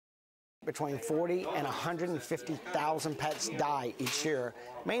Between 40 and 150,000 pets die each year,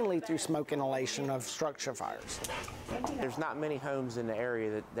 mainly through smoke inhalation of structure fires. There's not many homes in the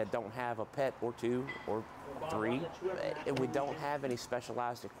area that don't have a pet or two or three. We don't have any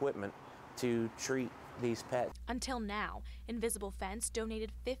specialized equipment to treat these pets. Until now, Invisible Fence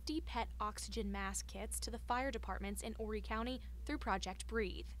donated 50 pet oxygen mask kits to the fire departments in Horry County through Project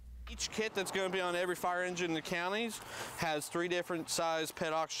Breathe. Each kit that's going to be on every fire engine in the counties has 3 different size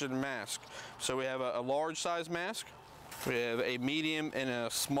pet oxygen masks. So we have a large size mask, we have a medium and a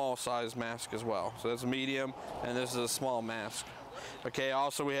small size mask as well. So that's a medium and this is a small mask. Okay,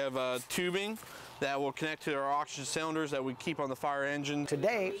 also we have tubing that will connect to our oxygen cylinders that we keep on the fire engine. To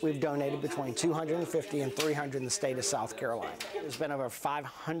date, we've donated between 250 and 300 in the state of South Carolina. There's been over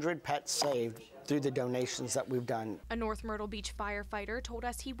 500 pets saved through the donations that we've done. A North Myrtle Beach firefighter told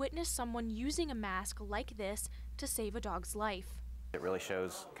us he witnessed someone using a mask like this to save a dog's life. It really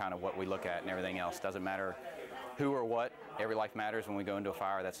shows kind of what we look at and everything else. Doesn't matter who or what, every life matters. When we go into a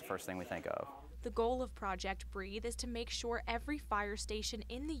fire, that's the first thing we think of. The goal of Project Breathe is to make sure every fire station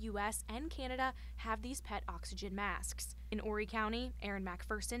in the U.S. and Canada have these pet oxygen masks. In Horry County, Erin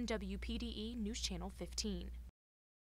McPherson, WPDE News Channel 15.